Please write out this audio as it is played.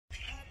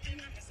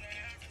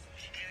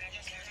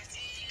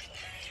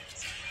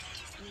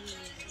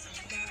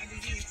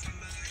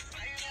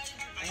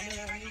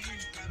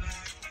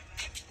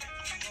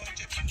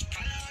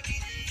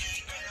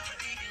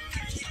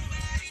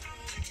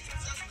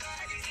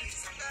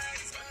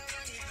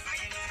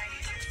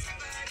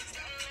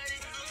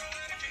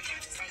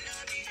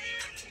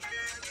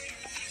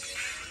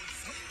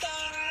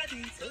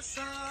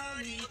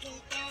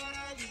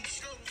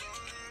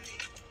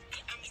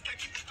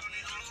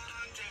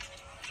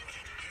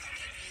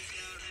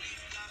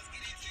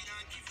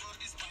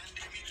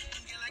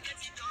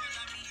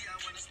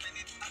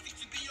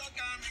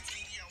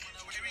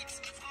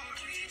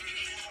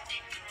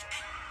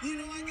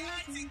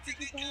take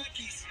the car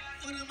keys.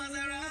 For the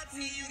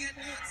Maserati, you get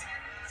that.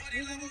 For the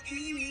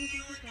Lamborghini,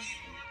 you want it.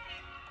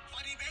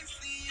 For the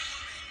Bentley, you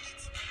want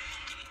it.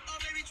 Oh,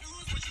 baby,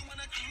 choose what you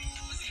wanna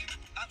cruise in.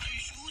 I pay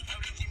shoes,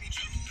 probably Jimmy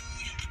Choo.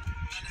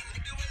 And I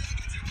like the way you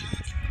get it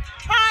out.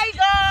 Hi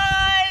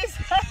guys!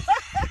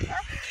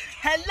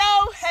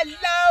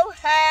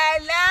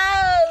 hello.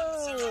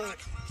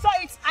 So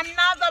it's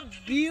another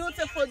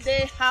beautiful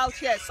day out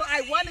here. So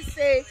I want to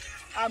say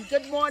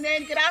good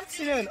morning, good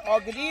afternoon, or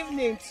good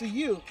evening to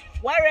you,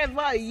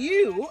 wherever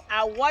you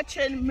are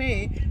watching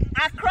me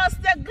across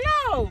the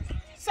globe.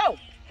 So a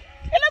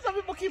lot of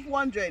people keep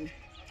wondering,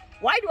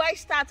 why do I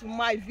start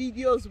my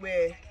videos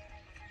with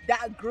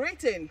that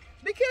greeting?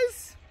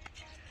 Because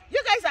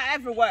you guys are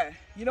everywhere,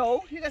 you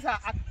know, you guys are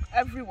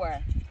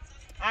everywhere,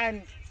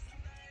 and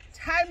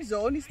time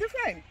zone is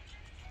different.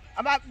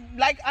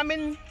 I'm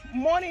in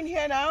morning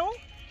here now,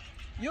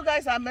 you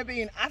guys are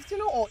maybe in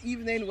afternoon or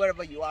evening,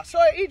 wherever you are. So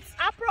it's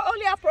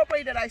only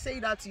appropriate that I say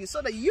that to you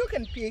so that you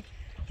can pick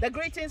the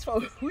greetings for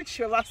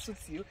whichever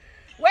suits you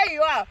where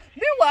you are.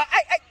 Meanwhile,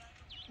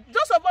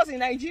 those of us in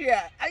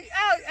Nigeria, I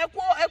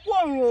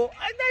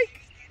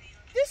like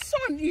this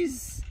sun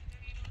is,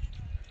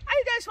 are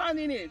you guys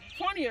finding it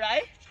funny,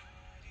 right?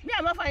 Me,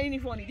 I'm not finding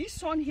it funny. This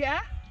sun here,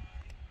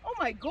 oh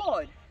my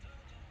god.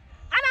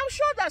 And I'm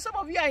sure that some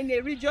of you are in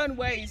a region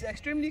where it's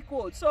extremely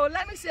cold. So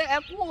let me say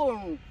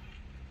to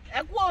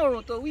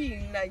we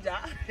in Nigeria.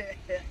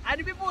 And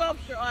the people of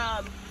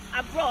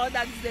abroad,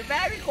 that is a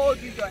very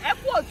cold region. Like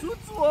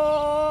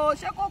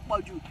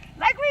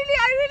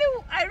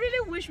I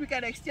really wish we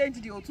can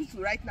exchange the otutu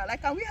right now.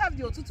 Like, can we have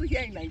the otutu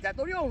here in Nigeria?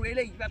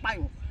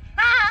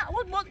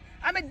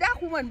 I'm a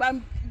dark woman, but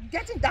I'm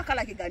getting darker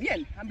like a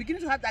Ghanaian. I'm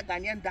beginning to have that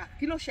Ghanaian dark.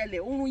 And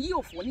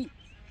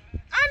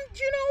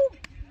you know,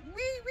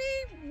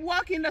 we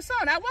walk in the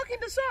sun. I walk in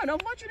the sun.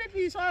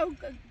 Unfortunately, so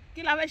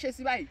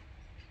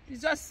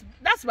it's just,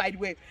 that's by the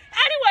way.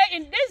 Anyway,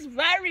 in this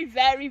very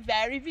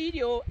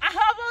video, I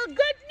have a good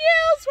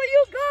news for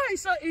you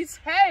guys. So it's,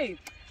 hey,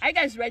 are you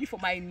guys ready for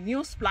my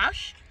news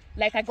splash?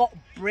 Like, I got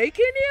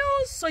breaking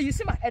news. So you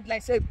see my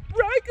headline say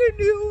breaking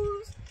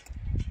news.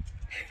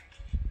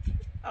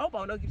 I hope I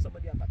will not give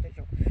somebody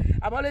attention.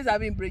 I'm always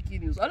having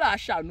breaking news. All I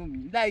shall know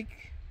me.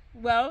 Like,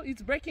 well,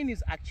 it's breaking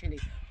news actually.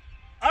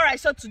 Alright,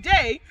 so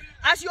today,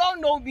 as you all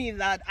know me,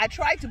 that I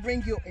try to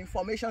bring you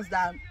information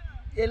that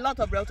a lot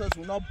of realtors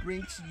will not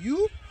bring to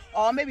you,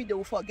 or maybe they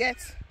will forget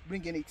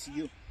bringing it to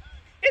you.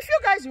 If you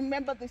guys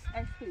remember this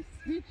estate,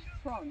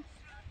 Beachfront.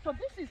 So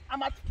this is,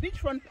 I'm at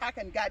Beachfront Park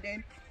and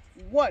Garden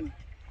 1.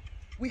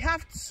 We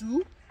have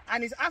 2,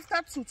 and it's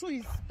after 2. 2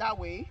 is that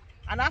way,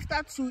 and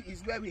after 2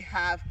 is where we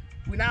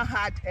now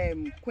had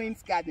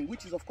Queen's Garden,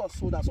 which is of course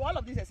sold out. So all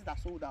of these estates are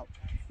sold out.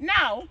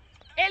 Now,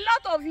 a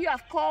lot of you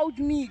have called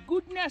me,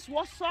 goodness,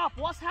 what's up,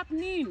 what's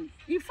happening?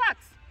 In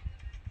fact,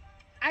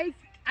 I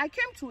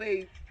came to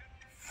a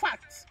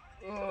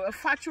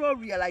factual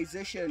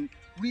realization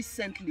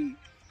recently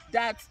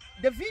that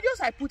the videos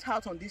I put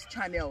out on this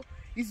channel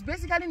is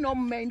basically not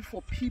meant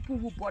for people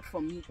who bought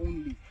from me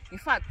only. In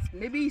fact,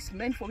 maybe it's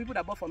meant for people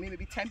that bought from me,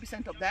 maybe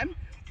 10% of them.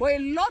 But a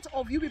lot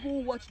of you people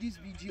who watch this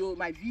video,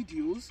 my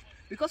videos,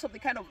 because of the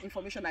kind of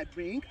information I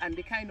bring and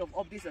the kind of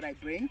updates that I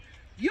bring,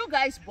 you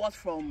guys bought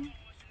from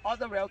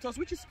other realtors,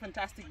 which is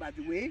fantastic by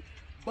the way,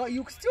 but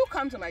you still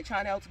come to my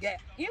channel to get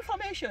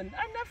information, and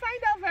I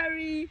find that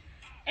very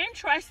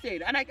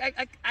interesting, and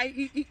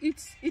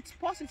it's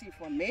positive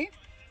for me.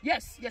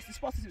 Yes, it's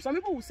positive. Some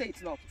people will say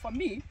it's not. For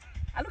me,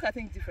 I look at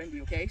things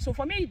differently. Okay, so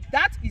for me,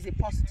 that is a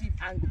positive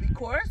angle,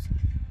 because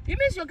it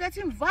means you're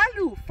getting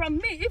value from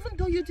me, even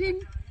though you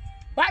didn't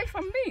buy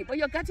from me, but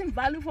you're getting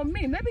value from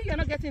me. Maybe you're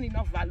not getting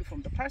enough value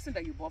from the person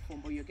that you bought from,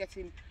 but you're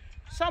getting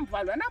some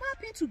value, and I'm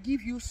happy to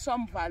give you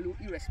some value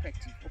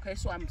irrespective. Okay,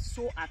 so I'm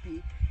so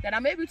happy that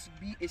I'm able to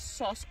be a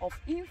source of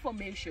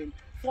information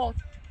for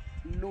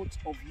loads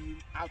of you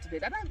out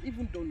there that I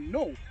even don't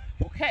know.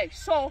 Okay,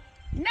 so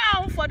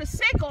now for the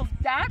sake of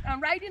that,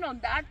 I'm riding on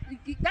that,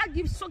 that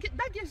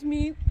gives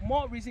me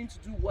more reason to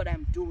do what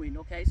I'm doing.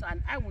 Okay, so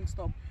and I won't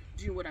stop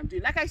doing what I'm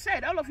doing. Like I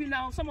said, all of you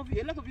now, a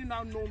lot of you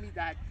now know me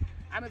that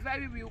I'm a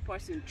very real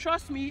person.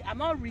 Trust me, I'm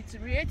not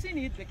reiterating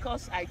it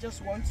because I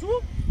just want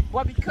to,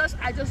 but because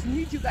I just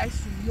need you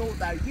guys to know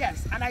that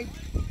yes, and I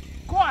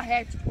go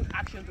ahead to put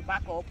action to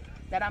back up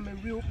that I'm a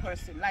real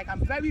person. Like,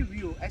 I'm very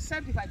real,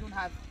 except if I don't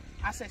have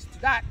access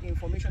to that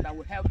information that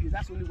will help you.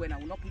 That's only when I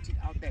will not put it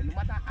out there. No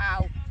matter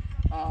how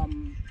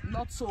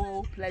not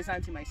so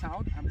pleasant in my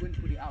sound, I'm going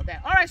to put it out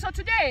there. All right, so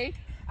today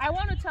I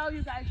want to tell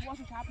you guys what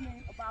is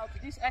happening about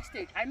this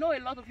estate. I know a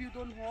lot of you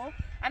don't know,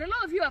 and a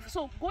lot of you have,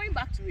 so going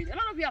back to it, a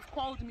lot of you have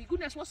called me,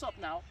 goodness, what's up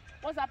now?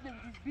 What's happening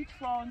with this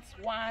Beachfront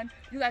one?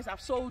 You guys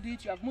have sold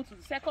it, you have moved to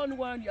the second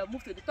one, you have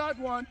moved to the third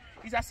one.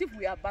 It's as if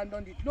we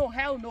abandoned it. No,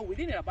 hell no, we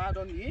didn't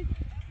abandon it.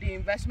 The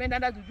investment,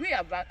 and that we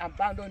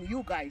abandon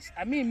you guys.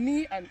 I mean,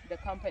 me and the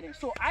company.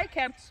 So I'm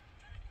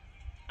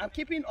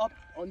keeping up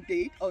on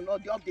the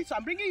update. So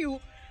I'm bringing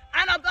you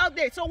an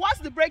update. So what's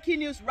the breaking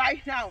news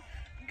right now?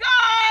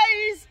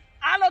 Guys,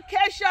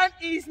 allocation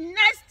is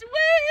next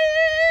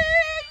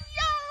week.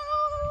 Yo!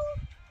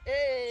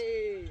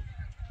 Hey,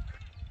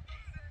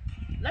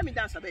 let me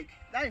dance a bit.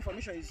 That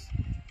information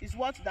is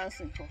worth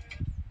dancing for.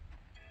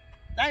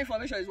 That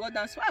information is worth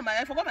dancing for.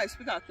 I forgot my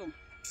speaker at home.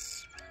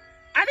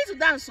 I need to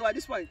dance so at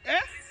this point. Eh?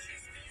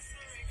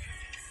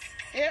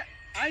 Yeah,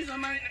 eyes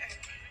on my.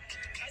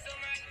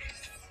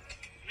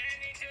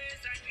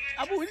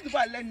 Abu, we need to go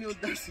and learn new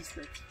dance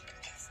system.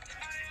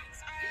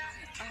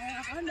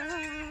 Okay,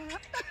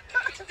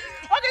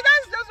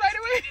 that's just right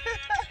away.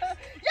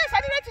 Yes, I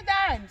needed to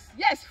dance.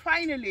 Yes,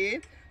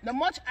 finally, the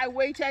much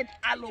awaited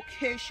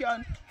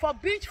allocation for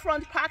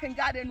Beachfront Park and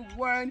Garden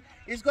Warren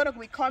is going to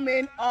be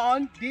coming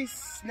on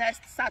this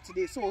next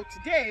Saturday. So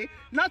today,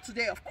 not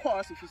today, of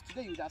course, if it's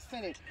today, you would have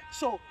seen it.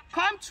 So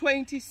come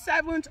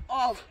 27th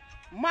of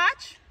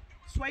March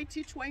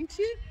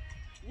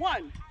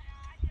 2021.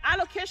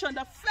 Allocation,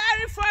 the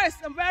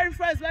very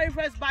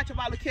first batch of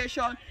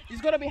allocation is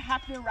going to be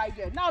happening right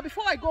there. Now,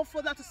 before I go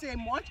further to say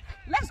much,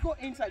 let's go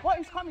inside.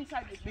 Come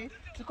inside with me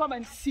to come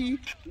and see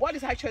what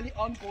is actually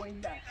ongoing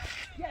there.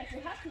 Yes,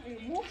 they have to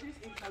remove this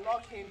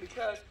interlocking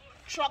because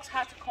trucks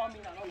had to come in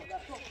and all of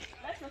that. So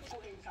let's just go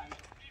inside.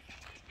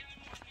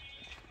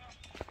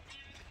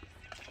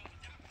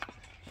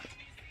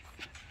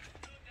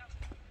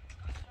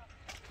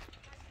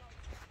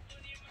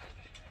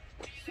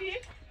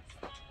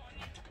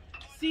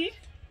 See?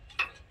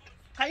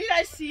 Can you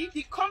guys see?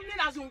 The company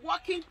has been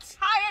working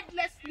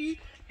tirelessly,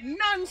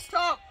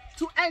 non-stop,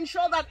 to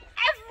ensure that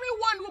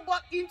everyone who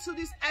bought into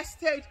this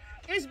estate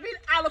is being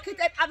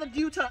allocated at the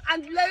due time.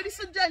 And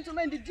ladies and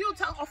gentlemen, the due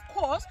time, of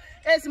course,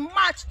 is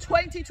March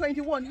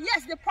 2021.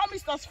 Yes, they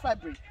promised us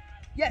February.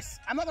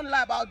 Yes, I'm not going to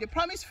lie about it. They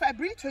promised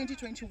February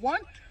 2021.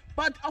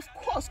 But of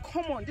course,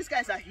 come on, these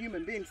guys are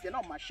human beings. They're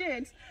not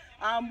machines.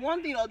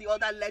 One thing or the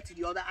other led to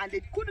the other, and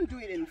they couldn't do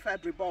it in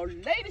February. But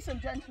ladies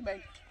and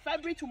gentlemen,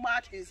 February to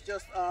March is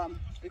just a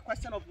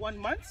question of 1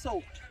 month.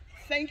 So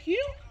thank you.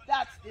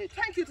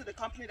 Thank you to the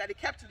company that they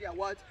kept to their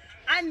words.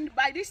 And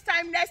by this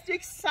time next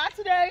week,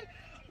 Saturday,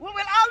 we will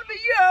all be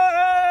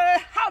here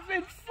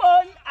having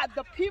fun at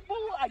the people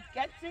who are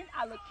getting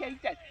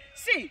allocated.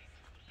 See,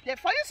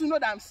 for you to know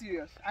that I'm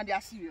serious, and they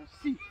are serious.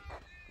 See,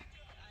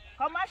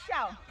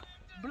 commercial.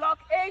 Block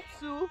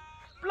A2,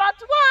 plot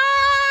 1,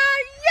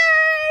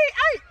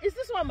 yay! Is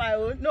this one my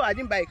own? No, I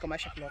didn't buy a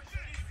commercial plot.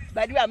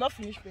 By the way, I'm not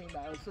finished paying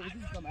my own, so this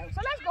is not my own.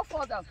 So let's go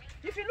further.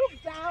 If you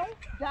look down,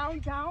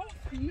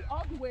 see,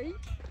 all the way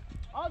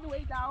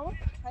down.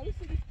 Can you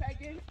see this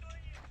pegging?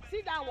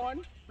 See that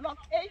one? Block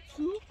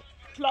A2,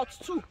 plot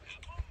 2.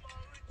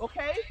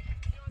 Okay?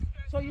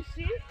 So you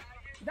see,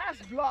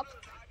 that's block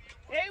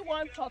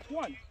A1, plot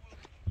 1.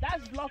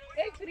 That's block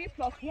A3,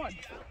 plot 1.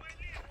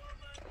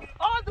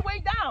 All the way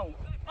down.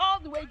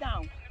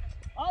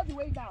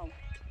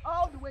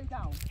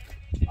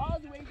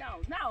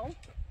 Now,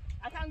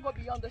 I can't go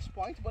beyond this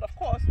point, but of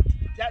course,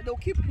 they'll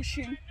keep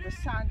pushing the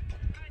sand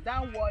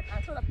downward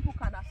and so that people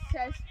can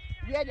assess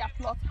where their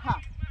plots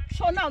are.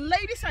 So now,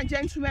 ladies and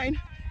gentlemen,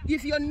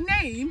 if your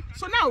name,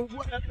 so now,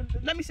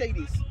 let me say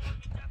this.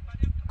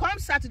 Come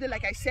Saturday,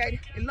 like I said,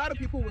 a lot of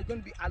people were going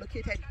to be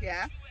allocated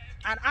here.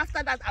 And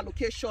after that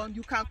allocation,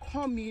 you can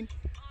come in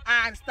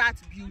and start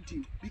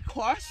building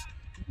because,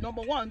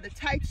 number one, the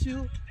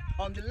title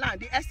on the land,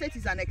 the estate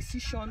is an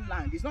excision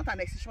land. It's not an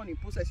excision in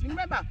process. You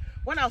remember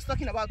when I was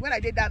talking about, when I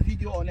did that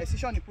video on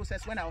excision in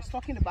process, when I was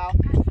talking about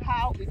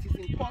how it is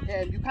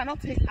important, you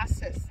cannot take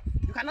access,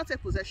 you cannot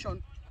take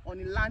possession on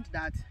a land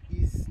that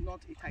is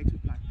not a titled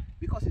land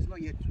because it's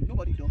not yet,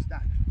 nobody does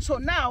that. So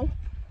now,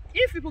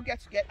 if people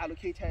get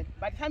allocated,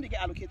 by the time they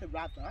get allocated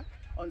rather,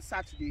 on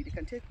Saturday, they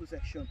can take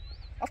possession.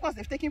 Of course,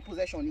 they've taken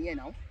possession here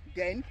now,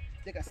 then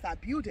they can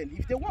start building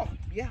if they want.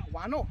 Yeah,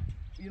 why not?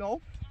 You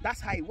know, that's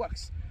how it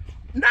works.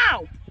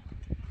 Now,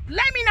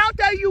 let me now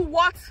tell you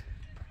what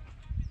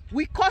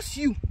will cause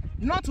you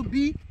not to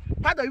be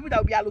part of the people that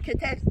will be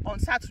allocated on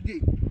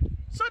Saturday.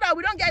 So that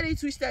we don't get it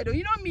twisted.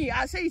 You know me,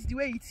 I say it's the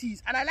way it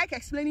is. And I like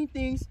explaining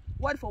things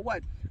word for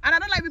word. And I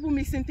don't like people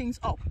mixing things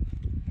up.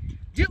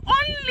 The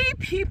only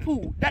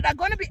people that are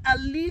going to be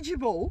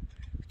eligible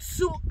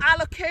to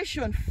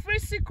allocation,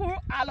 physical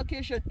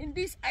allocation in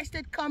this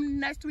estate come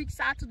next week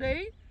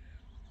Saturday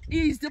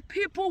is the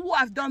people who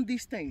have done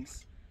these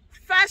things.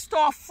 First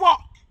of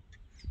all,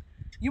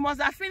 you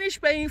must have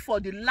finished paying for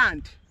the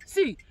land.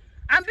 See,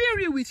 I'm being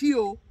real with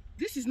you.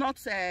 This is not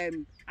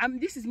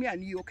this is me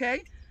and you,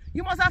 okay?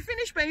 You must have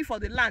finished paying for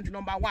the land,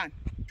 number one.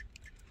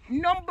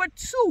 Number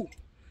two,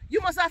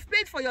 you must have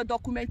paid for your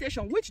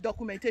documentation. Which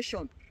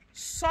documentation?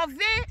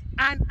 Survey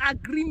and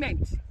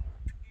agreement.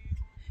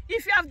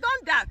 If you have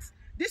done that,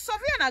 the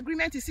survey and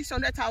agreement is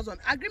 600,000.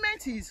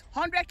 Agreement is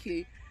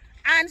 100K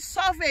and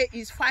survey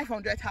is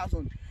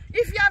 500,000.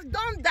 If you have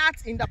done that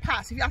in the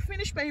past, if you have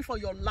finished paying for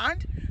your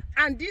land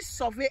and this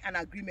survey and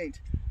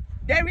agreement,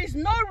 there is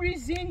no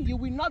reason you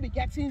will not be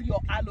getting your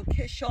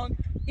allocation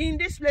in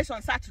this place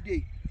on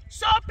Saturday.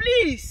 So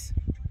please,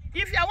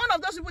 if you are one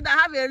of those people that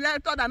have a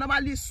letter that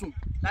normally soon,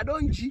 that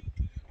don't G,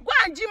 go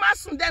and G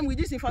them with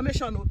this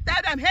information.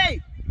 Tell them,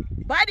 hey,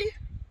 buddy,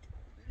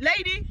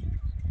 lady,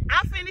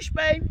 I finished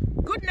paying.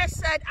 Goodness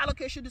said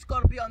allocation is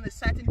going to be on a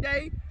certain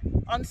day.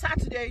 On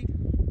Saturday,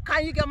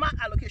 can you get my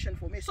allocation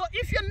for me? So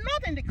if you're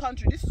not in the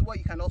country, this is what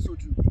you can also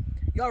do.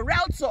 Your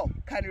realtor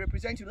can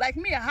represent you. Like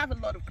me, I have a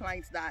lot of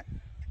clients that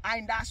are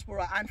in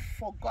diaspora, and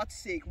for God's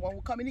sake, when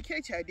we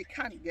communicate here, they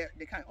can't,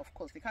 of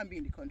course, they can't be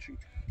in the country.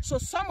 So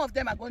some of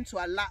them are going to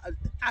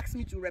ask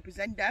me to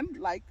represent them,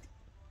 like,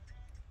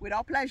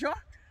 without pleasure.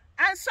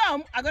 And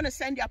some are going to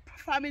send their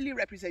family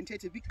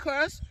representative,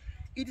 because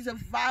it is a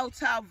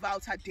volatile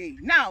day.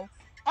 Now,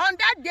 on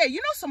that day,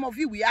 you know, some of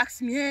you will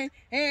ask me,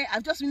 hey,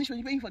 I've just finished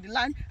paying for the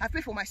land, I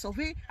paid for my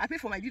survey, I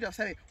paid for my deed of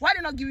survey. Why are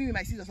they not giving me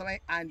my deed of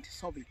survey and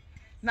survey?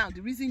 Now,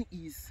 the reason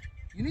is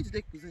you need to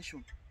take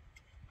possession.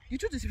 The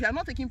truth is, if you are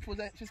not taking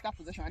physical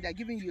possession and they are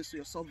giving you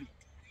your survey,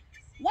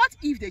 what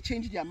if they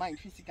change their mind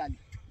physically?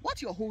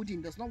 What you're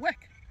holding does not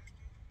work.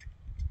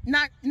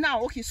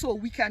 Now, okay, so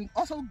we can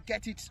also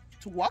get it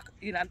to work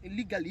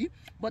illegally,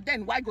 but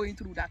then why going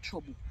through that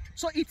trouble?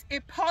 So it's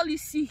a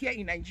policy here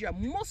in Nigeria,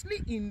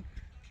 mostly in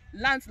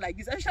lands like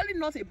this, especially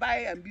not a buy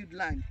and build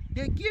land.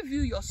 They give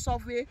you your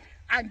survey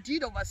and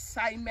deed of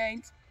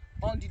assignment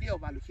on the day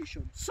of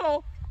allocation.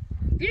 So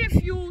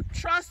if you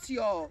trust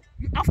of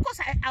course,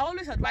 I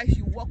always advise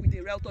you work with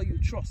a realtor you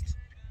trust.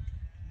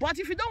 But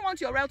if you don't want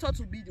your realtor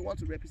to be the one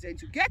to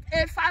represent you, get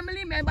a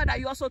family member that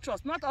you also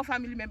trust. Not a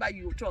family member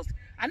you trust.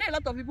 I know a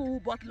lot of people who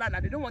bought land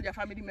and they don't want their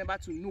family member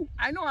to know.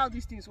 I know how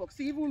these things work.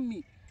 See, even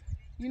me,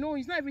 you know,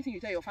 it's not everything you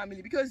tell your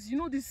family, because you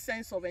know this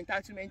sense of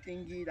entitlement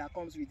thingy that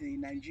comes with the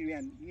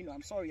Nigerian. You know,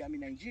 I'm sorry, I'm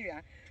in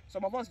Nigeria.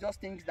 Some of us just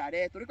think that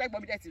to look like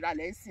Bobby that's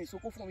so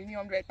go for me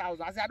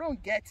 100,000. I say, I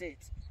don't get it.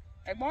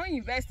 I want to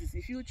invest in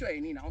the future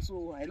and now.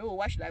 So hello,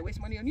 why should I waste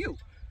money on you?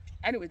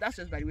 Anyway, that's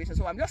just by the way.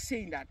 So I'm just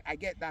saying that I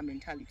get that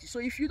mentality. So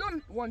if you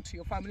don't want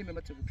your family member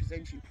to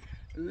represent you,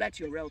 let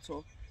your realtor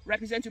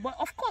represent you. But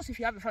of course, if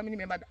you have a family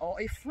member or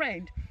a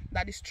friend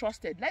that is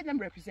trusted, let them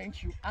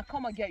represent you and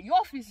come and get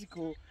your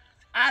physical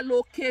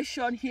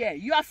allocation here.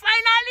 You are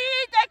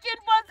finally taking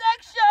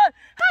possession.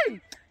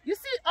 Hey, you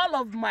see, all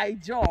of my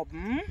job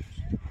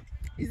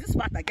is this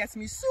part that gets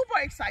me super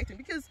excited,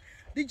 because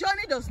the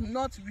journey does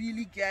not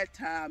really get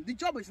the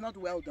job is not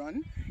well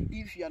done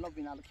if you are not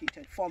being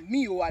allocated. For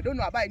me, I don't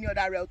know about any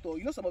other realtor.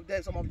 You know, some of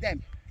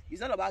them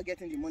it's all about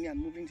getting the money and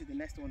moving to the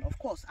next one. Of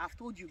course, I've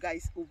told you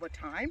guys over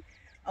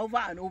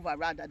and over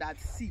rather, that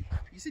see,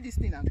 you see this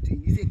thing I'm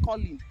doing is a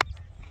calling.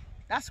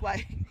 That's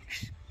why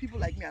people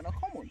like me are not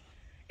common.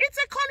 It's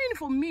a calling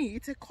for me.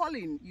 It's a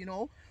calling, you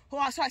know. So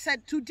I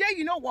said, today,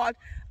 you know what?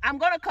 I'm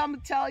going to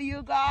come tell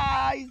you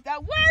guys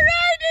that we're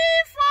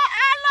ready for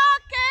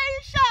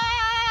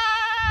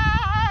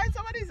allocation.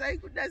 Somebody say,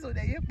 goodness,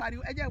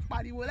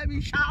 let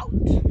me shout.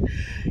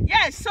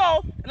 Yes,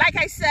 so, like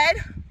I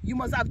said, you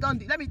must have done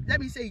this. Let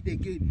me say it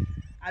again.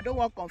 I don't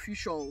want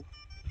confusion.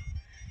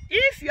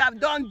 If you have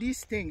done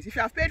these things, if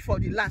you have paid for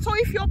the land, so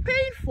if you're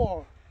paying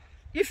for,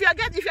 if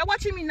you're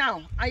watching me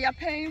now and you're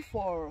paying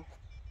for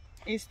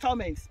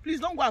installments, please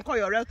don't go and call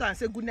your realtor and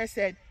say, goodness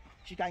said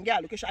she can get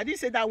allocation. I didn't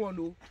say that one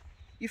though.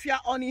 If you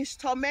are on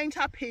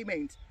instrumental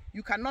payment,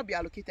 you cannot be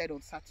allocated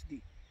on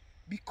Saturday,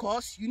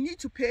 because you need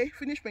to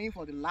finish paying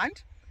for the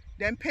land,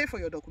 then pay for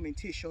your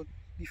documentation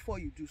before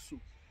you do so.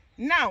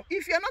 Now,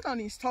 if you're not on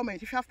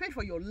installment, if you have paid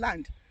for your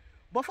land,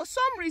 but for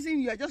some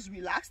reason you are just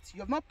relaxed, you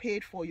have not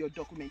paid for your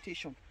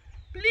documentation,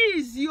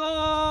 please,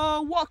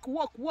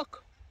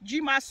 work,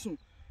 Jimasu.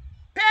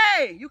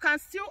 Pay. You can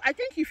still, I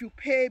think if you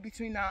pay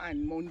between now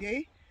and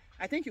Monday,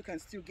 I think you can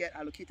still get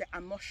allocated.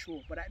 I'm not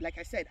sure, but like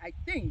I said, I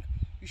think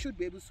you should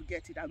be able to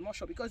get it. I'm not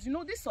sure, because you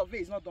know this survey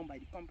is not done by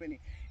the company,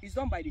 it's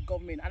done by the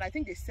government, and I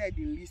think they said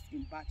the list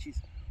in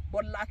batches.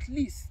 But at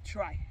least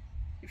try.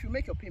 If you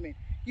make your payment,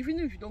 even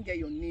if you don't get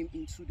your name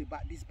into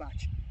this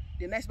batch,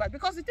 the next batch,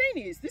 because the thing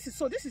is, this is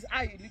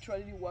how it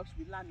literally works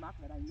with landmark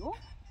that I know,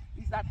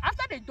 is that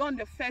after they've done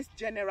the first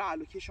general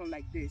allocation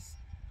like this,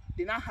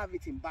 they now have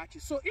it in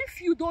batches. So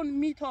if you don't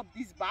meet up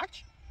this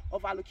batch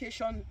of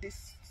allocation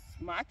this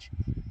March,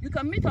 you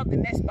can meet up the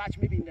next batch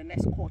maybe in the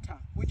next quarter,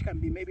 which can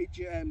be maybe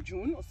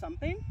June or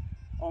something,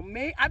 or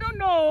May. I don't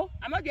know.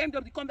 I'm not the end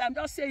of the company. I'm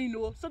just saying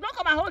no. So don't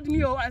come and hold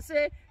me and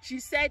say she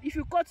said. If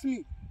you cut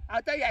me,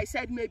 I'll tell you I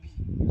said maybe.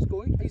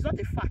 It's not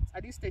a fact. I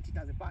didn't state it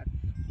as a fact.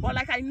 But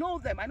like I know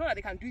them, I know that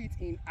they can do it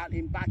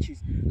in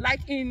batches.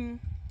 Like in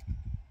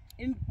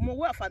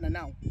Mowe Father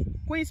now,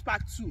 Queen's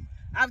Park 2.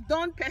 I've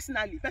done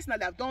personally,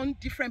 I've done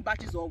different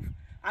batches of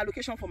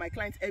allocation for my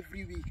clients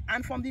every week,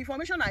 and from the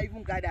information I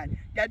even gathered,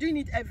 they are doing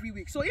it every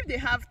week. So if they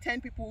have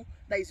 10 people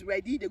that is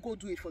ready, they go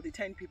do it for the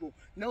 10 people.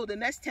 No, the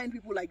next 10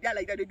 people like that,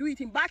 they do it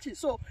in batches.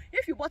 So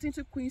if you bought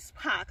into Queen's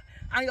Park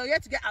and you're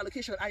yet to get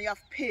allocation and you have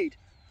paid,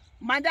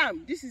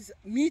 madam, this is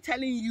me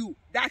telling you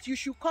that you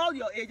should call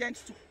your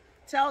agents to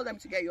tell them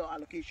to get your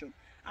allocation.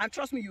 And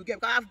trust me, you get,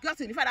 because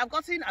I've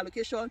gotten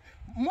allocation.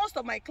 Most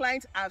of my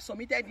clients have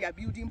submitted their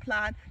building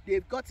plan,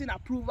 they've gotten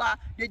approval.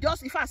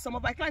 In fact, some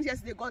of my clients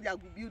yesterday got their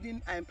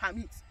building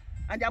permits,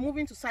 and they're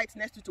moving to sites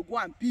next to go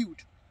and build.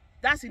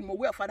 That's in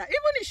Mowe Father.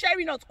 Even in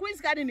Sherry North,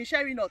 Queen's Garden in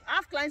Sherry North, I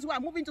have clients who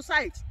are moving to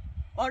sites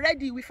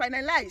already. We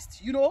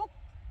finalized, you know.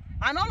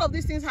 And all of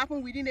these things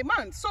happen within a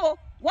month. So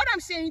what I'm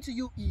saying to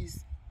you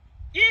is,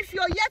 if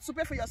you're yet to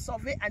pay for your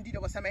survey and deed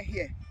of assignment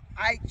here,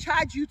 I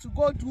charge you to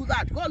go do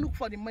that. Go look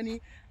for the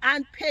money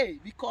and pay,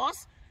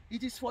 because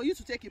it is for you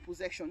to take a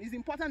possession. It's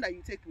important that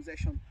you take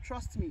possession.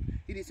 Trust me,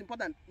 it is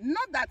important.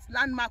 Not that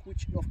Landmark,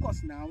 which of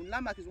course now,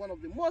 Landmark is one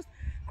of the most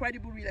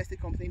credible real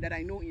estate companies that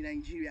I know in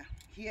Nigeria,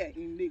 here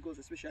in Lagos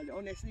especially.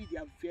 Honestly, they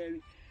are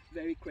very,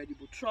 very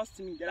credible. Trust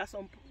me, there are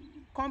some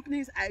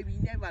companies I will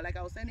never, like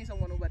I was sending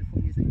someone over the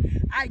phone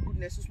yesterday,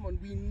 goodness, Usman,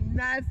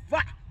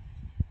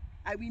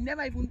 I will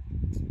never even,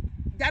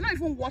 they are not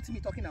even worth me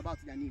talking about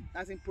their name,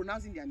 as in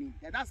pronouncing their name.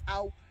 That's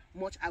how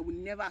much I will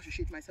never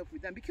associate myself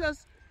with them.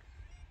 Because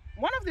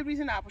one of the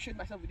reasons I appreciate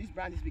myself with this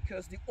brand is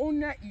because the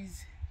owner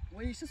is,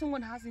 when you see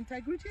someone has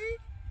integrity,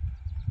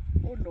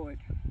 oh Lord,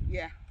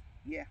 yeah.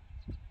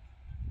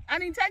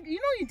 And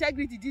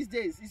integrity these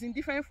days is in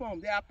different form.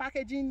 They are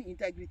packaging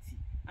integrity,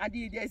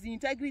 and there's the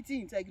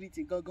integrity,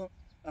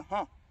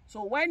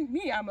 So when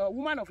I'm a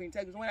woman of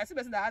integrity, when I see a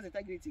person that has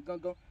integrity,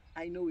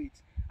 I know it.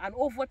 And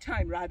over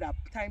time, rather,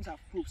 times have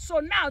proved. So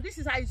now this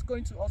is how it's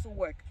going to also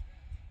work.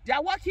 They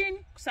are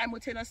working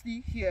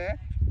simultaneously here,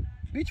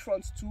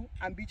 Beachfront 2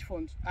 and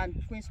Beachfront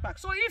and Queen's Park.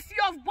 So if you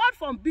have bought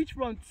from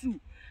Beachfront 2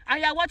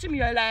 and you're watching me,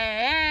 you're like,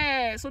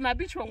 hey, so now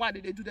Beachfront 1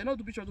 they do, they don't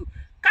do Beachfront 2.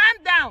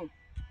 Calm down.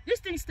 These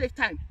things take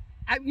time.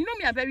 You know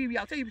me, I'm very real.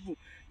 I'll tell you people,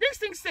 these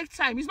things take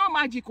time. It's not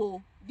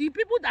magical. The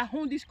people that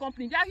own this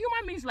company, they are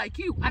human beings like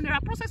you, and there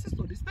are processes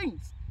to these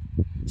things.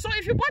 So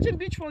if you bought in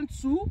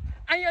Beachfront 2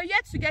 and you're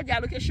yet to get the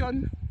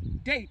allocation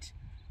date,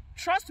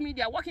 trust me,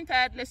 they are working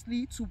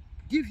tirelessly to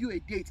give you a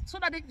date, so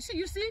that they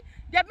see,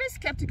 they're being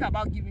skeptical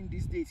about giving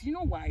these dates. You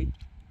know why?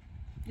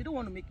 They don't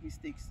want to make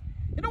mistakes.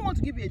 They don't want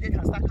to give you a date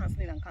and start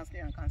cancelling.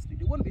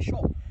 They want to be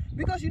sure,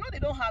 because they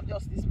don't have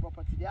just this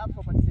property, they have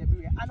properties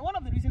everywhere. And one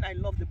of the reasons I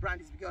love the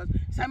brand is because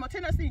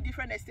simultaneously in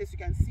different estates you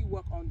can see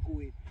work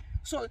ongoing.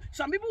 So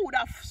some people would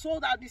have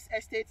sold out this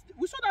estate.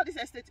 We sold out this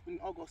estate in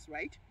August,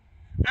 right?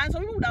 And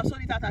some people would have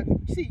sold it out,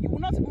 and see, you will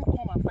not even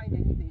come and find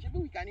anything. Maybe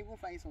we can even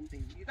find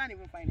something. You can't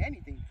even find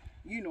anything,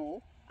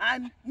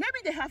 and maybe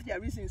they have their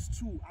reasons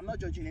too. I'm not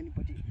judging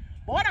anybody,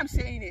 but what I'm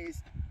saying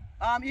is,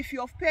 if you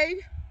have paid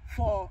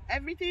for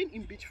everything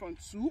in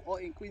Beachfront 2 or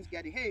in Queen's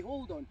Garden, hey,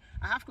 hold on,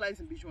 I have clients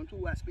in Beachfront 2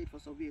 who has paid for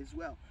survey as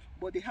well,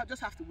 but they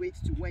just have to wait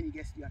to when it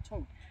gets to your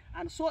turn.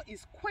 And so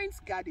is Queen's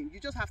Garden. You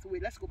just have to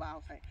wait. Let's go back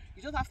outside.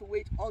 You just have to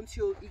wait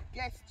until it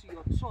gets to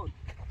your turn.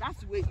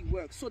 That's the way it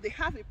works. So they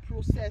have a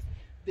process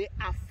they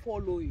are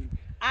following,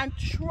 and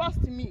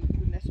trust me,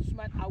 goodness,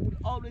 Usman, I will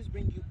always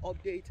bring you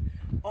updates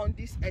on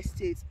this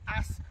estate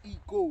as it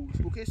goes.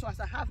 Okay, so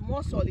as I have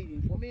more solid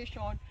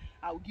information,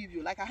 I'll give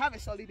you. Like, I have a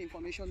solid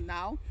information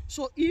now.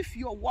 So if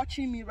you're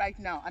watching me right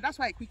now, and that's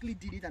why I quickly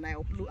did it, and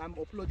I'm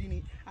uploading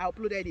it. I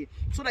uploaded it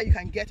so that you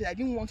can get it. I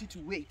didn't want you to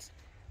wait.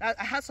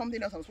 I had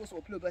something else I'm supposed to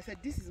upload, but I said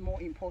this is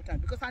more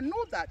important, because I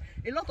know that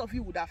a lot of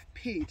you would have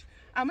paid,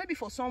 and maybe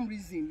for some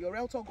reason your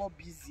realtor got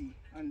busy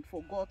and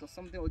forgot or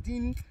something, or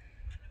didn't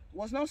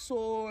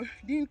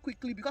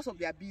quickly, because of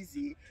their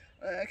busy,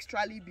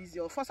 extremely busy,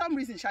 or for some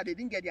reason they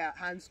didn't get their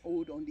hands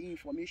hold on the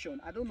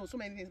information. I don't know, so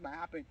many things might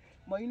happen,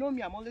 but you know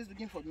me, I'm always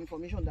looking for the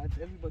information that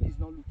everybody's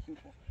not looking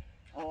for.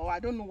 Or I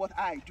don't know what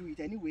I do it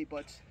anyway,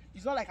 but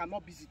it's not like I'm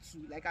not busy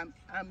too. Like I'm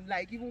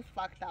like even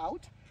fact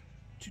out.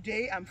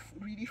 Today I'm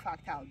really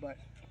fact out, but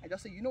I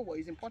just say, you know what,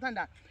 it's important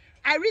that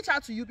I reach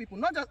out to you people.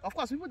 Not just, of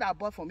course, people that have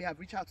bought for me, I've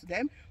reached out to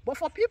them, but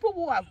for people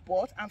who have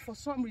bought and for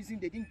some reason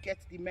they didn't get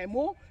the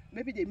memo,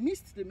 maybe they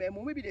missed the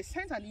memo, maybe they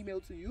sent an email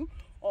to you,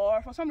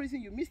 or for some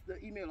reason you missed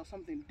the email or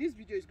something, this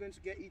video is going to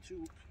get you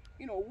to,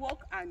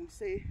 walk and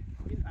say,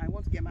 I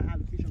want to get my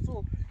allocation.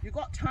 So you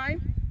got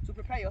time to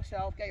prepare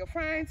yourself, get your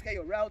friends, get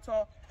your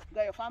realtor,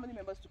 get your family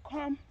members to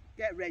come,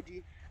 get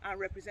ready and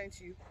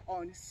represent you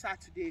on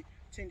Saturday,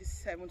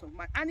 27th of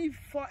March. And if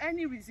for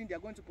any reason they are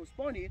going to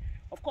postpone it,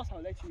 of course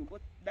I'll let you know.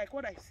 But like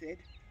what I said,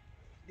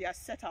 they are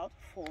set out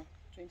for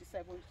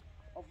 27th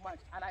of March,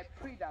 and I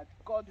pray that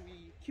God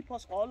will keep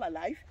us all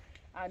alive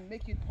and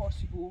make it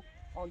possible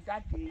on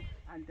that day,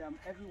 and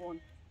everyone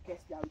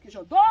gets their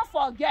allocation. Don't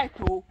forget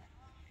though,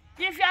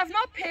 if you have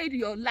not paid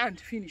your land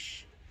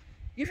finish,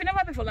 if you never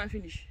pay for land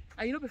finish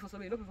and you don't pay for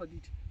something, you don't pay for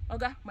deed,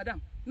 okay,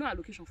 madam, no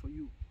allocation for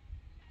you.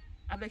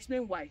 I've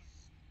explained why.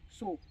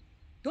 So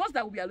those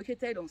that will be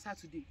allocated on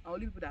Saturday are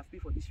only people that have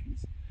paid for these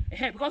fees.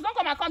 Because don't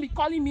come and be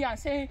calling me and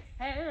saying,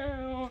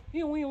 hey,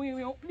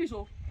 please,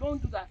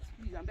 don't do that.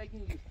 Please, I'm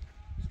begging you.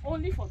 It's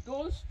only for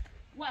those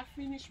who have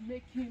finished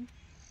making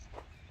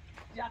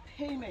their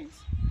payments.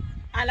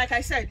 And like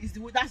I said,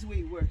 that's the way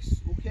it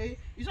works. Okay,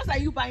 it's just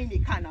like you buying a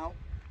car now,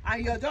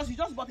 and you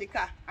just bought a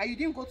car and you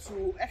didn't go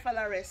to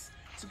FLRS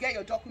to get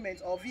your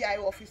documents, or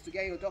VIO office to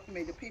get your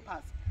document, the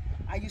papers,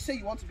 and you say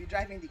you want to be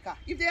driving the car.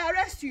 If they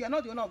arrest you, you're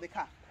not the owner of the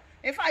car.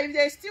 In fact, if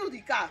they steal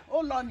the car,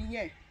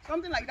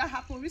 something like that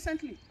happened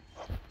recently.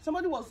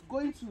 Somebody was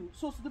going to,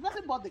 so the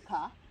person bought the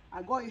car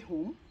and got it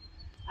home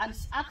and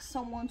asked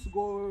someone to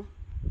go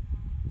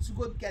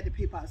get the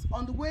papers.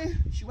 On the way,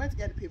 she went to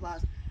get the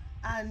papers,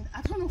 and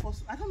I don't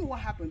know what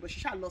happened, but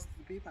she lost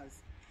the papers.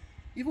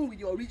 even with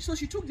the so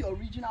she took the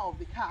original of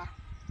the car,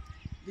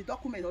 the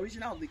document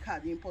original of the car,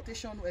 the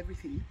importation,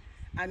 everything,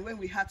 and when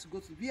we had to go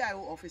to the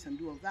VIO office and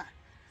do all that,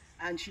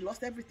 and she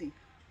lost everything.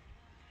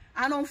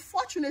 And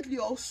unfortunately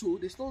also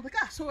they stole the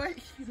car. So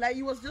like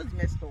it was just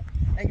messed up,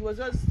 and it was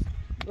just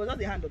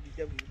the hand of the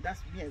devil. That's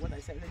me what I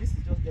said. Like, this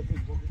is just getting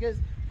involved, because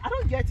I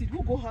don't get it.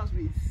 Who go house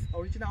with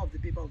original of the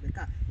paper of the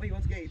car when you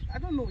want to get it? I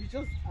don't know. It's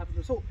just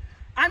happening. So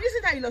I'm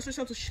using that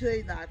illustration to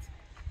show that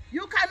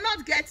you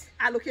cannot get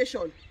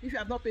allocation if you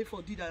have not paid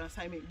for deed of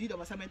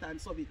assignment and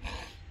survey.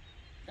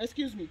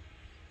 Excuse me.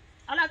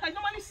 And like I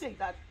normally say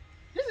that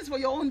this is for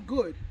your own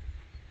good.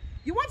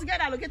 You want to get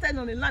allocated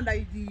on a land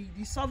that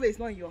the survey is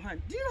not in your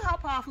hand. Do you know how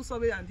powerful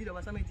survey and deed of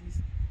assignment is?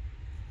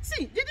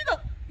 See, the deed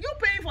of you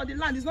paying for the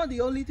land is not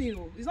the only thing.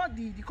 It's not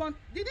the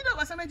deed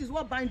of assignment is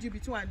what binds you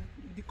between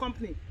the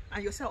company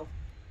and yourself.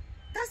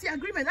 That's the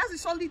agreement. That's the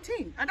solid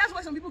thing, and that's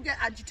why some people get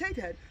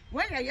agitated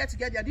when they're yet to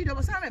get their deed of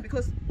assignment,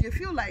 because they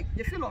feel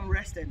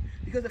unrested,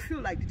 because they feel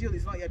like the deal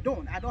is not yet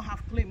done. I don't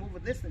have claim over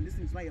this thing. This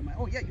thing is not yet my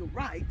own. Yeah, you're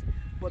right,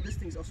 but this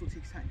thing also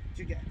takes time.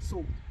 Do you get?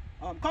 So,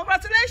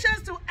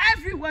 congratulations to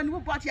everyone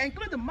who bought here,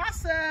 including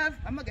myself.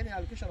 I'm not getting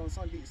allocation on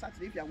Saturday.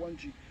 If you're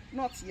wondering,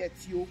 not yet,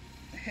 yo.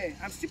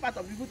 I'm still part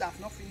of people that have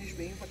not finished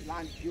paying for the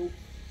land, yo.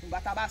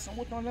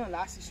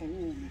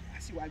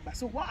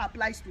 So what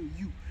applies to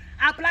you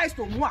applies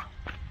to moi.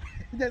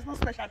 There's no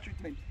special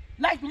treatment.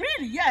 Like,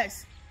 really,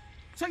 yes.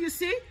 So you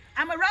see,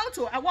 I'm a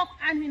realtor. I work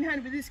hand in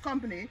hand with this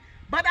company,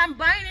 but I'm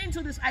buying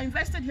into this. I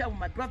invested here with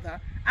my brother,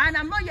 and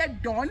I'm not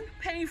yet done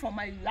paying for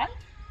my land.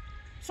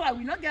 So I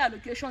will not get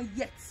allocation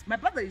yet. My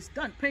brother is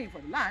done paying for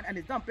the land, and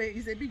he's done paying.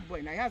 He's a big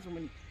boy now. He has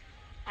money,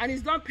 and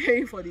he's done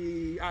paying for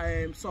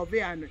the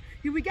survey. And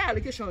he will get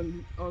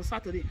allocation on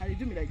Saturday. And he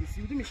do me like this.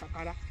 He will do me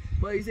shakara,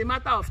 but it's a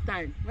matter of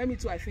time. When me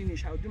too I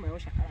finish, I will do my own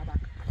shakara back.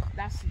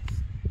 That's it.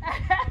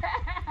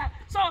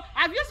 So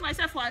I've used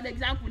myself for an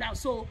example now,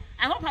 so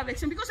I hope I've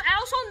explained, because I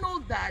also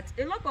know that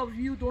a lot of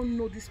you don't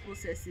know these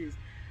processes,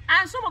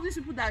 and some of these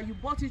people that you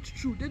bought it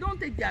through, they don't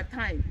take their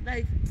time.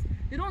 Like,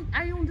 they don't.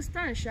 I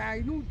understand, Sha. I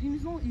know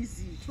it's not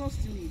easy,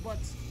 trust me, but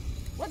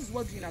what is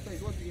worth doing at all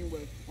is worth doing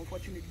well,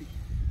 unfortunately.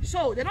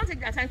 So they don't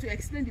take their time to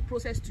explain the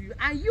process to you,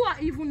 and you are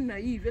even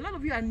naive. A lot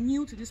of you are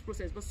new to this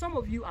process, but some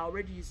of you are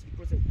already used to the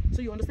process,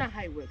 so you understand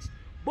how it works.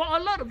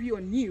 But a lot of you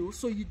are new,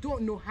 so you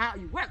don't know how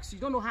it works. You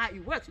don't know how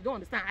it works. You don't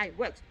understand how it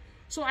works.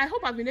 So I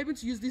hope I've been able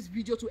to use this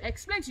video to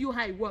explain to you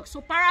how it works.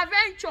 So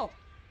peradventure,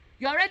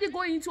 you're already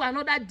going into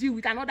another deal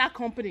with another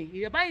company.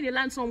 You're buying a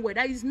land somewhere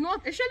that is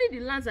not, especially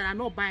the lands that are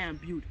not buy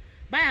and build.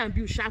 Buy and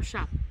build sharp,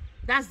 sharp.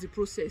 That's the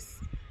process.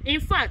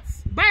 In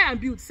fact, buy and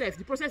build self,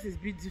 the process is a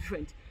bit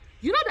different.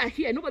 You know that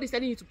here, nobody's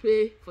telling you to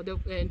pay for the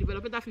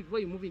developmental fee before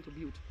you move into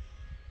build.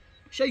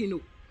 Sure you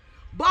know.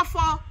 But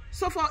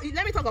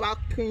let me talk about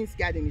Queen's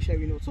Garden in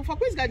Sherry Note. So for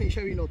Queen's Garden in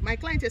Sherry Note, my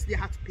client yesterday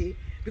had to pay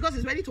because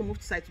he's ready to move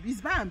to site. He's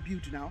buy and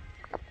build now.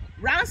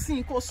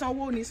 Ransing ko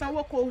sanwo ni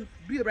sanwo ko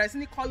build right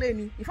ni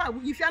calling. In fact,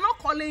 if you're not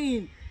calling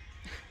in,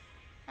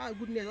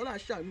 goodness, all that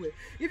shit.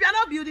 If you're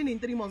not building in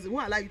 3 months, they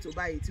won't allow you to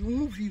buy it. We'll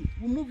move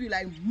you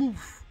like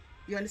move.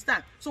 You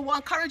understand? So we're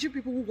encouraging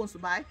people who wants to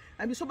buy.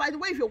 And so by the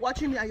way, if you're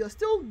watching me and you're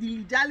still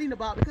dilly-dallying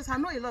about, because I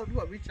know a lot of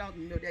people have reached out,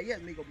 they're here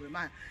to make up their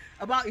mind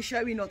about a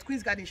Sherry Note,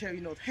 Queen's Garden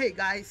Sherry Note. Hey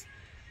guys,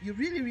 you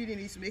really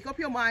need to make up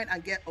your mind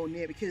and get on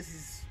there, because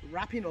it's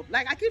wrapping up.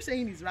 Like I keep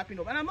saying, it's wrapping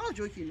up, and I'm not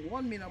joking.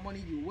 1 minute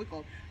money, you wake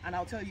up and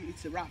I'll tell you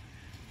it's a wrap.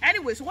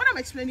 Anyway, so what I'm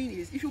explaining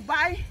is, if you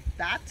buy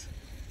that,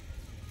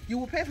 you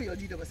will pay for your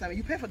deed of assignment.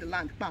 You pay for the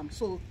land, bam.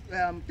 So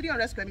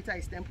 300 square meter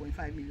is 10.5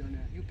 million.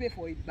 You pay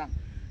for it, bam.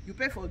 You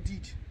pay for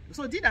deed.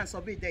 So deed and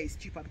survey there is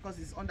cheaper because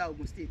it's under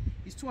Ogun State.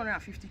 It's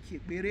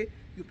 250k.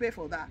 You pay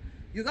for that.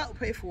 You got to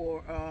pay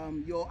for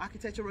your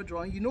architectural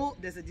drawing. You know,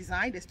 there's a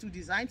design. There's 2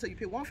 designs. So you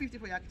pay 150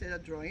 for your architectural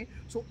drawing.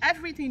 So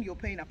everything you're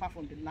paying apart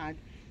from the land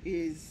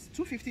is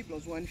 250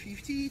 plus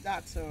 150.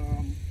 That's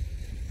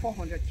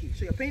 400k.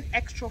 So you're paying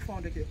extra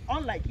 400k.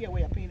 Unlike here where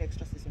you're paying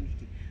extra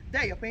 600k.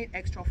 There you're paying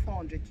extra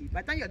 400k.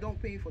 By the time you're done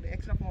paying for the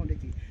extra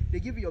 400k, they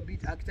give you your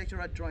bit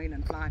architectural drawing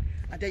and plan,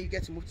 and then you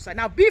get to move to site.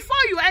 Now, before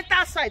you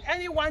enter site,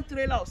 any 1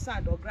 trailer of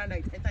sand or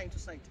granite enter into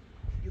site,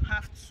 you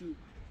have to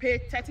pay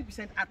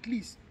 30% at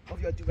least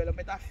of your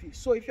developmental fee.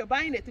 So if you're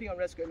buying a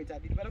 300 square meter,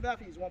 the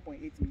developmental fee is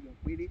 1.8 million.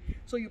 Really?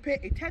 So you pay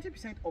a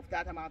 30% of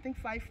that amount. I think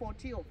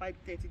 540 or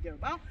 530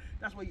 thereabout.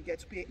 That's what you get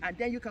to pay, and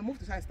then you can move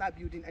to site and start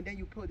building, and then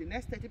you pay the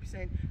next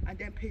 30% and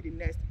then pay the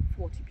next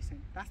 40%.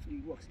 That's the way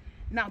it works.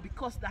 Now,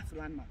 because that's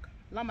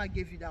Landmark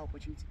gave you that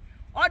opportunity.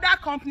 Other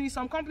companies,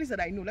 some companies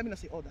that I know, let me not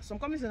say others, some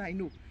companies that I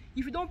know,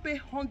 if you don't pay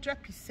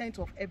 100%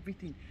 of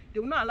everything, they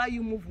will not allow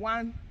you move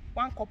one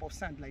cup of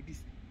sand like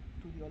this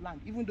to your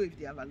land, even though if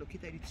they have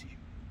allocated it to you.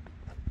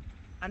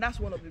 And that's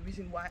one of the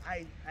reasons why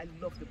I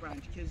love the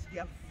brand, because they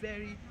are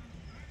very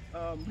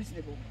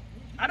reasonable.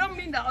 I don't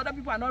mean that other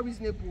people are not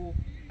reasonable.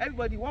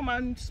 Everybody, one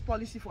man's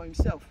policy for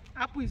himself.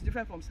 Apple is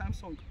different from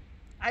Samsung.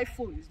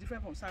 iPhone is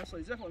different from Samsung.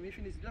 It's different from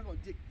Infinix. It's different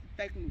from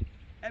Techno.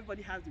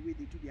 Everybody has the way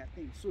they do their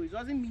thing. So it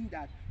doesn't mean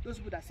that those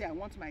people that say I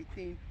want my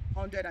thing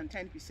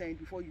 110%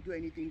 before you do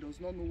anything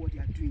does not know what they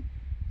are doing.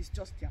 It's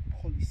just their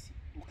policy.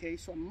 Okay,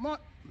 so I'm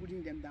not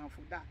putting them down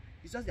for that.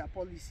 It's just their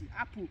policy.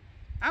 Apple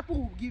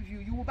will give you,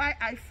 you will buy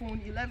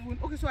iPhone 11.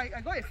 Okay, so I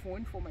got a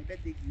phone for my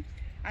birthday gift,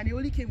 and it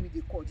only came with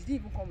the cord. It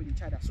didn't even come with the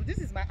charger. So this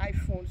is my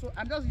iPhone. So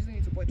I'm just using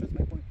it to buttress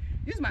my point.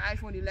 This is my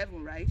iPhone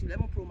 11, right?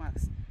 11 Pro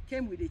Max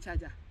came with a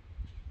charger,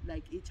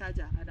 like a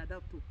charger and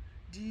adapter.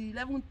 The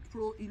 11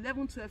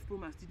 12 Pro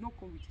Max did not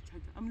come with a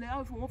charger. I'm like,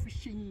 how if I want to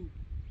shame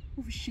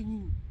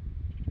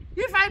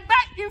if I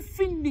buy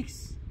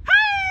Infinix,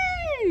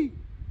 hey,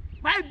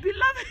 my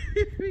beloved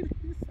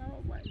Infinix,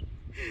 oh my,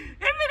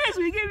 Infinix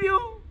will give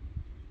you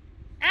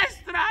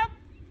extra.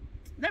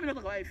 Let me not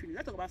talk about Infinix.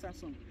 Let's talk about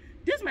Samsung.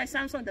 This is my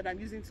Samsung that I'm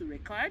using to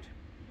record.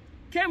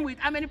 Came with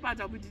how many pouch?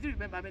 Did you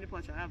remember how many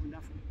pouch I have in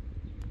that phone?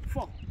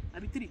 4. I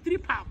mean 3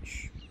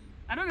 pouch.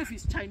 I don't know if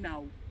it's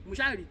China. I'm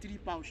sure it's 3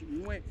 pouch.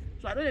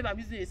 So I don't know if I'm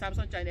using a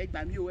Samsung China.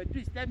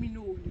 Please let me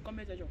know in the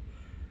comment section.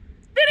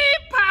 3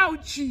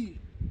 pouch.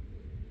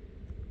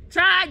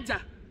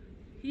 Charger.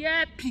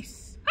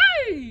 Earpiece.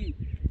 Hey!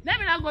 Let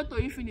me not go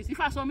to Infinix. If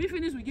I saw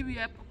Infinix, will give you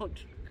AirPod.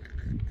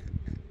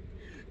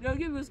 They'll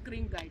give you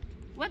screen guide.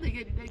 What they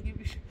get, did they give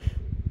you?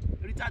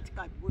 Recharge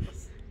card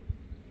bonus.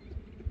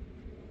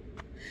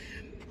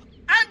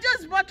 I'm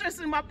just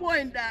buttressing my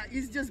point that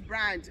it's just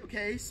brand,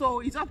 okay?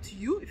 So it's up to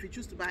you if you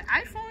choose to buy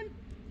iPhone,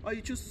 or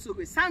you choose to stick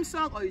with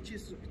Samsung, or you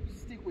choose to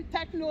stick with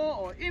Techno,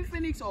 or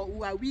Infinix, or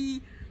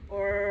Huawei,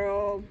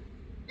 or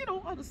you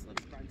know, all those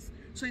brands.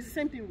 So it's the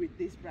same thing with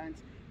this brand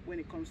when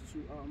it comes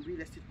to real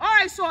estate. All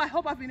right, so I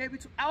hope I've been able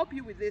to help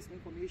you with this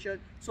information.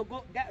 So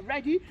go get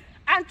ready,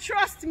 and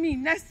trust me,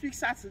 next week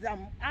Saturday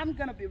I'm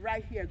gonna be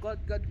right here, God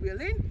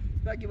willing.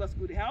 God give us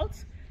good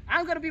health.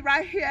 I'm gonna be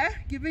right here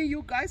giving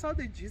you guys all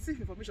the juicy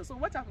information. So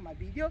watch out for my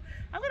video.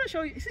 I'm gonna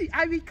show you. See,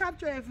 I will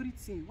capture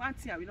everything. One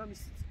thing I will not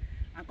miss it,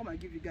 and come and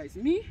give you guys.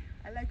 Me,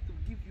 I like to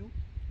give you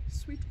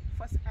sweet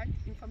first-hand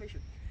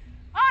information.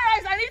 All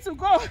right, I need to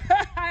go.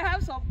 I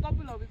have some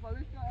couple of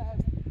information.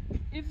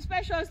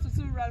 Inspections to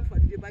still run for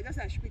the day, but I guess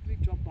I should quickly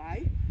drop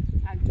by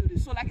and do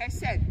this. So like I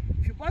said,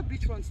 if you bought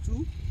Beachfront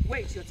too,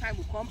 wait, your time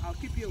will come. I'll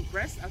keep you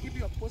abreast. I'll keep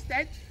you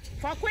posted.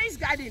 For Queen's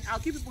Garden, I'll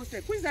keep you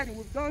posted. Queen's Garden,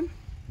 we've done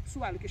 2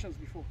 allocations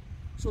before,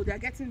 so they're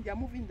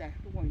moving there.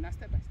 Don't worry, now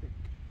step by step.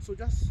 So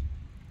just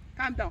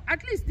calm down.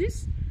 At least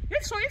this,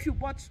 if you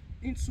bought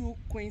into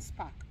Queen's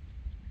Park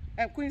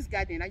and Queen's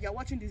Garden and you're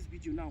watching this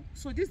video now,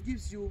 so this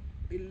gives you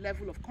a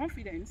level of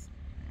confidence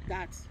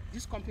that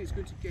this company is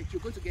going to get,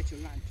 you're going to get your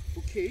land.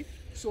 Okay,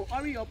 so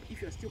hurry up.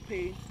 If you're still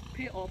paying,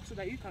 pay up so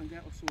that you can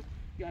get also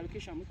your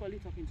allocation. I'm equally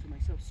talking to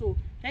myself. So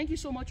thank you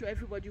so much to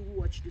everybody who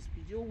watched this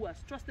video, who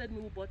has trusted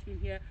me, who bought in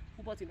here,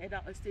 who bought in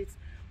other estates.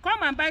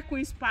 Come and buy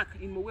Queen's Park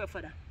in Mowe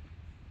Further.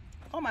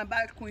 Come and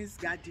buy Queen's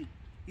Garden.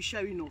 You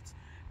sure you not?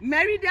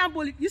 Meridian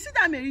Boulevard. You see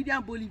that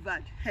Meridian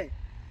Boulevard? Hey,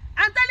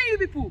 I'm telling you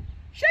people.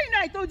 Sure, you know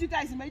I told you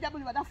guys in Meridian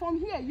Boulevard that from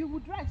here you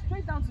would drive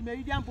straight down to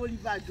Meridian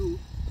Boulevard, though.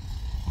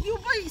 You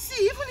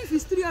see, even if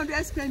it's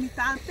 300 square meters,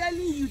 I'm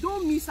telling you,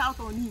 don't miss out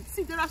on it.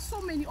 See, there are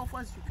so many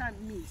offers you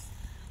can't miss.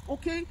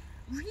 Okay,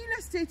 real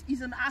estate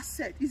is an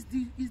asset. Is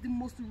the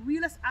most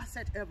realest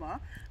asset ever,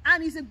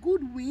 and it's a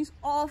good means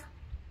of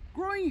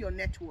growing your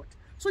net worth.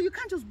 So you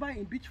can't just buy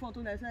in Beachfront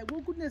and it's like,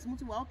 well, goodness,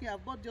 okay,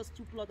 I've bought just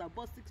 2 plots, I've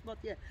bought 6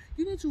 plots here.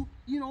 You need to,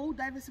 you know,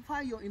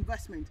 diversify your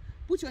investment.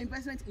 Put your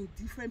investment in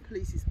different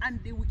places, and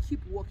they will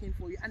keep working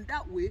for you. And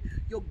that way,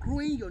 you're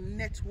growing your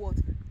net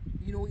worth,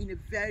 you know, in a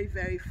very,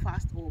 very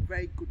fast or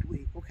very good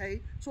way.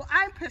 Okay, so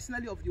I'm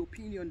personally of the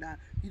opinion that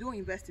you don't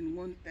invest in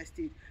one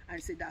estate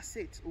and say that's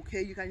it.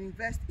 Okay, you can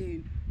invest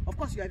in, of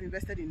course you have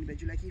invested in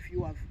Ibeju. Like if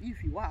you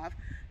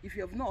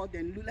have not,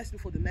 then let's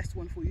look for the next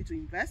one for you to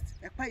invest.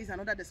 Ekpa is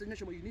another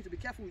destination, but you need to be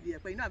careful with the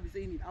Ekpa. You know, I've been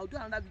saying it. I'll do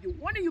another video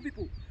warning you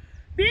people,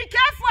 be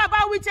careful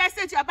about which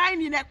estate you're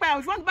buying in Ekpa.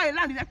 If you want to buy a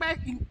land in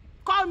Ekpa,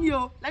 call me,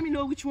 let me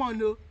know which one.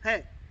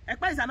 Hey,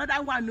 Ekpa is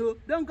another one.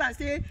 Don't go and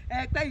say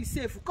Ekpa is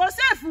safe. Because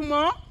safe,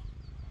 more.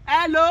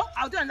 Hello,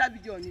 I'll do another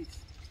video on it.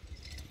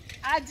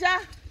 Aja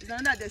is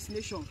another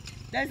destination.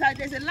 There's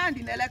a land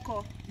in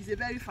Lekki. It's a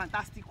very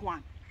fantastic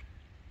one.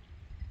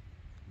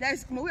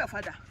 There's Mowe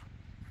Further.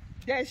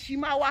 There's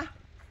Shimawa.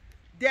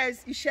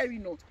 There's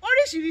Isheri North.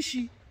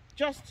 Orishirishi.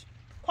 Just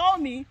call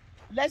me.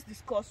 Let's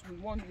discuss. We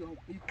want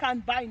you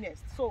can't buy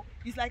next. So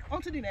it's like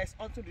onto the next,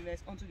 onto the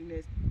next, onto the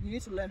next. You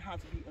need to learn how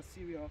to be a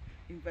serial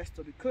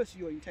investor because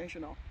you're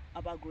intentional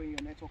about growing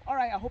your network. All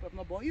right, I hope I've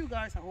not bored you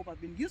guys. I hope I've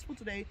been useful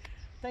today.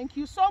 Thank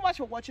you so much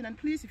for watching, and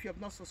please, if you have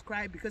not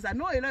subscribed, because I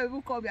know a lot of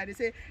people call me and they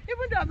say,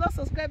 even though I've not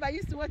subscribed, I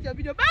used to watch your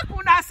video. Back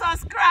when I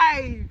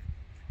subscribe,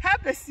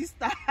 help a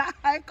sister,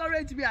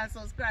 encourage me and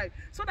subscribe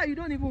so that you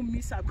don't even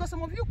miss out. Because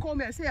some of you call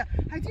me and say,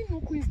 I didn't know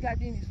Queen's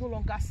Garden is no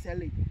longer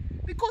selling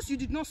because you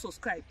did not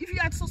subscribe. If you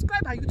had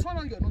subscribed and you turn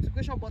on your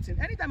notification button,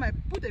 anytime I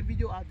put a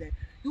video out there,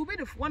 you will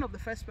be one of the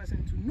first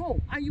person to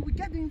know, and you will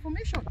get the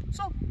information.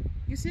 So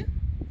you see,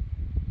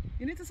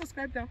 you need to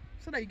subscribe now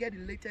so that you get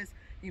the latest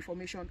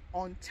information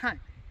on time.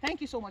 Thank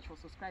you so much for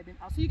subscribing.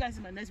 I'll see you guys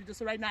in my next video.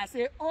 So right now I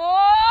say,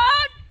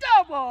 oh,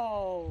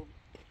 double.